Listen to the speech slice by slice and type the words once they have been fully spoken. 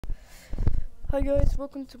Hi guys,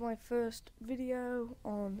 welcome to my first video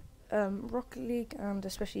on Rocket League and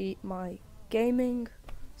especially my gaming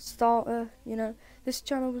starter. This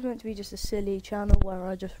channel was meant to be just a silly channel where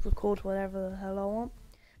I just record whatever the hell I want,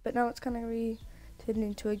 but now it's kind of turned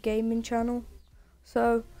into a gaming channel.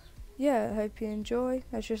 So yeah, I hope you enjoy.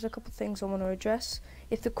 There's just a couple things I want to address.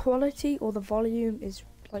 If the quality or the volume is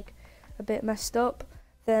like a bit messed up,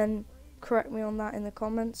 then correct me on that in the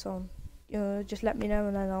comments just let me know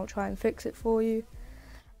and then I'll try and fix it for you.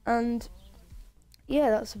 And yeah,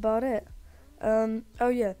 that's about it. Oh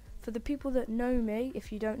yeah, for the people that know me,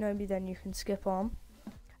 if you don't know me then you can skip on.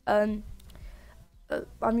 I'm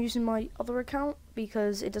using my other account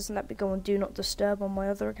because it doesn't let me go on Do Not Disturb on my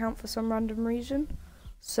other account for some random reason.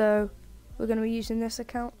 So we're going to be using this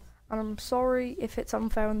account, and I'm sorry if it's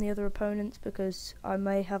unfair on the other opponents because I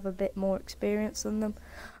may have a bit more experience than them.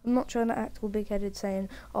 I'm not trying to act all big-headed saying,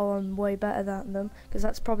 oh, I'm way better than them, because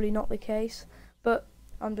that's probably not the case. But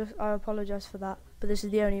I apologise for that, but this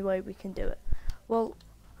is the only way we can do it. Well,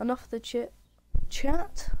 enough of the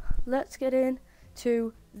chat. Let's get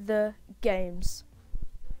into the games.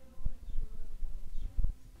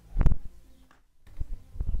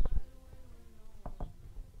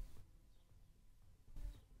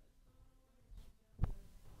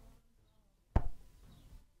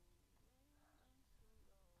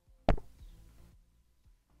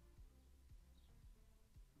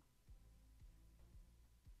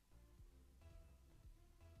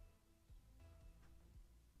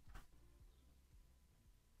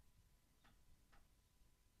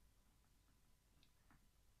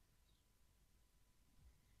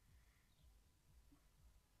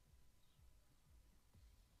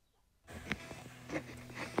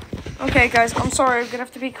 Okay guys, I'm sorry, I'm going to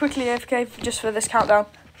have to be quickly AFK just for this countdown.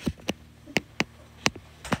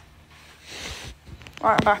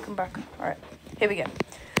 Alright, I'm back. Alright, here we go.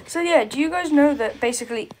 So yeah, do you guys know that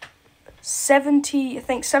basically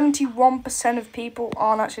 71% of people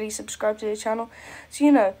aren't actually subscribed to the channel?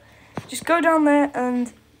 So just go down there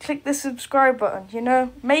and click the subscribe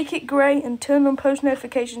button, make it great and turn on post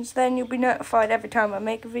notifications, then you'll be notified every time I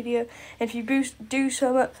make a video. And if you do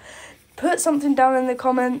something, put something down in the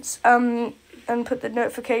comments and put the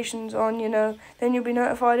notifications on, then you'll be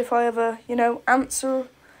notified if I ever, answer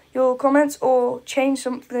your comments or change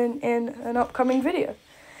something in an upcoming video.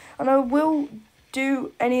 And I will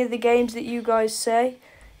do any of the games that you guys say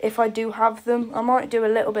if I do have them. I might do a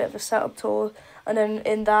little bit of a setup tour, and then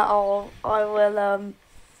in that I will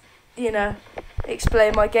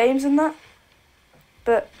explain my games and that.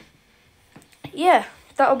 But yeah,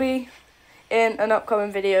 that'll be in an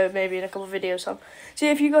upcoming video, maybe in a couple of videos. So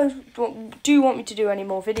if you guys do want me to do any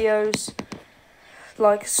more videos,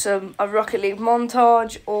 like a Rocket League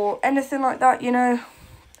montage or anything like that,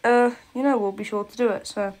 we'll be sure to do it.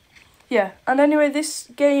 So yeah, and anyway, this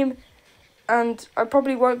game, and I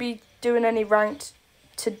probably won't be doing any ranked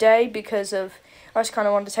today because I just kind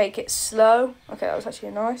of want to take it slow. Okay, that was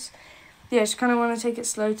actually nice. Yeah, just kind of want to take it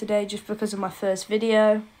slow today just because of my first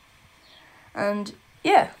video. And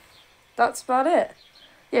yeah, that's about it.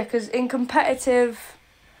 Yeah, because in competitive,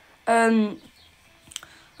 I'm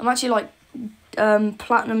actually like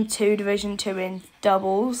Platinum 2, Division 2 in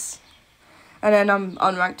doubles. And then I'm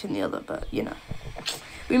unranked in the other, but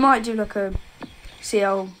we might do see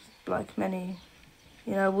how many,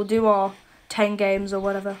 we'll do our 10 games or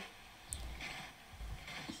whatever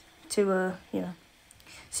to,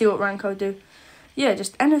 see what rank I'll do. Yeah,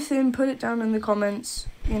 just anything, put it down in the comments,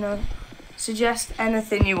 suggest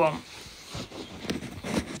anything you want.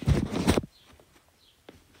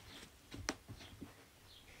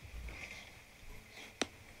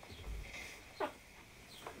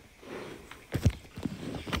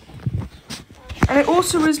 And it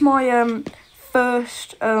also is my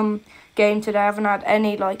first game today. I haven't had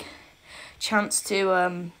any chance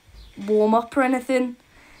to warm up or anything.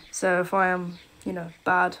 So if I am,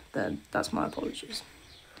 bad, then that's my apologies.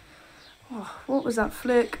 Oh, what was that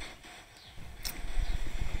flick?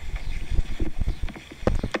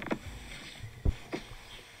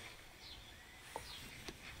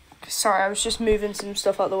 Sorry, I was just moving some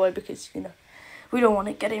stuff out of the way because, we don't want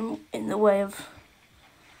to get in the way of...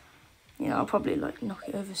 I'll probably knock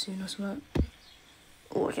it over soon or something.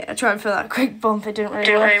 Oh, okay, I tried for that quick bump, it didn't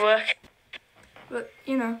really work. But,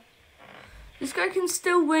 this guy can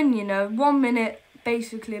still win, 1 minute,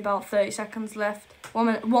 basically about 30 seconds left.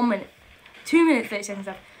 1 minute. 2 minutes, 30 seconds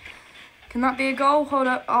left. Can that be a goal? Hold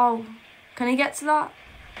up. Oh, can he get to that?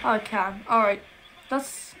 Oh, I can. Alright,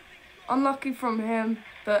 that's unlucky from him,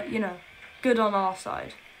 but, good on our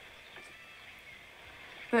side.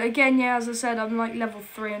 But again, yeah, as I said, I'm level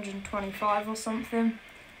 325 or something.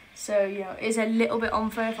 So, you know, it's a little bit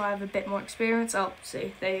unfair if I have a bit more experience. Oh,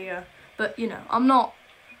 see, there you go. But, you know, I'm not,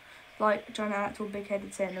 like, trying to act all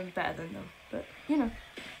big-headed saying I'm better than them. But, you know.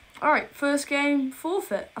 Alright, first game,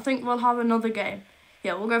 forfeit. I think we'll have another game.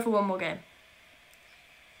 Yeah, we'll go for one more game.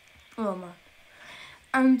 Oh, man.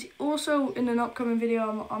 And also, in an upcoming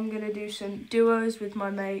video, I'm going to do some duos with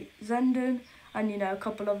my mate Zenden and, you know, a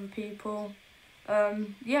couple other people.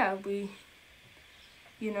 Yeah, we,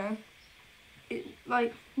 you know,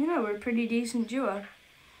 we're a pretty decent duo.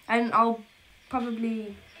 And I'll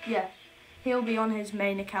probably, yeah, he'll be on his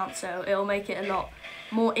main account, so it'll make it a lot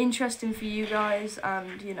more interesting for you guys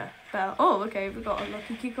and, you know, better. Oh, okay, we got a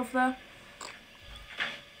lucky kickoff there.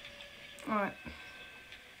 Alright.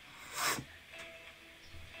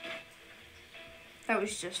 That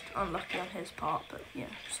was just unlucky on his part, but, yeah,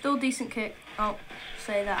 still decent kick. I'll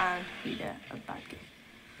say that and he did a bad kick.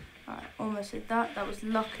 Alright, almost did that. That was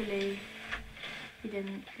luckily, he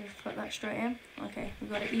didn't just put that straight in. Okay, we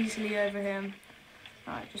got it easily over him.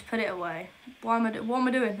 Alright, just put it away. What am I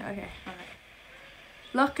doing? Okay, alright.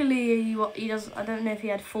 Luckily, he does. I don't know if he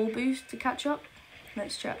had full boost to catch up.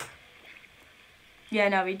 Let's check. Yeah,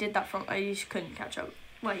 no, he did that from. He just couldn't catch up.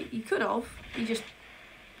 Wait, he could have. He just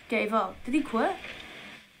gave up. Did he quit?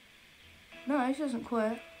 No, he doesn't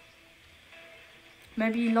quit.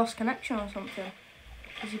 Maybe he lost connection or something.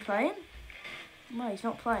 Is he playing? No, he's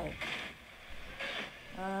not playing.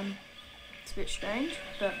 It's a bit strange,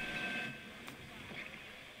 but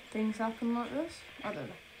things happen like this. I don't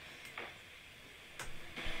know.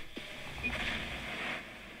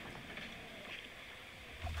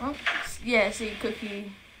 Oh, yeah, see,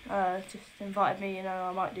 Cookie just invited me, you know,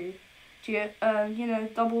 I might do, you know,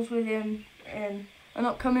 doubles with him in an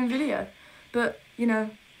upcoming video. But, you know,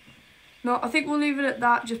 no, I think we'll leave it at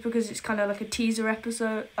that just because it's kind of like a teaser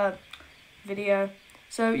episode, video.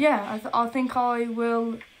 So, yeah, I think I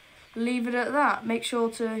will leave it at that. Make sure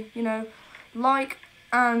to, you know, like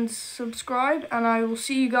and subscribe, and I will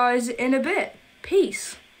see you guys in a bit.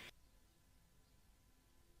 Peace.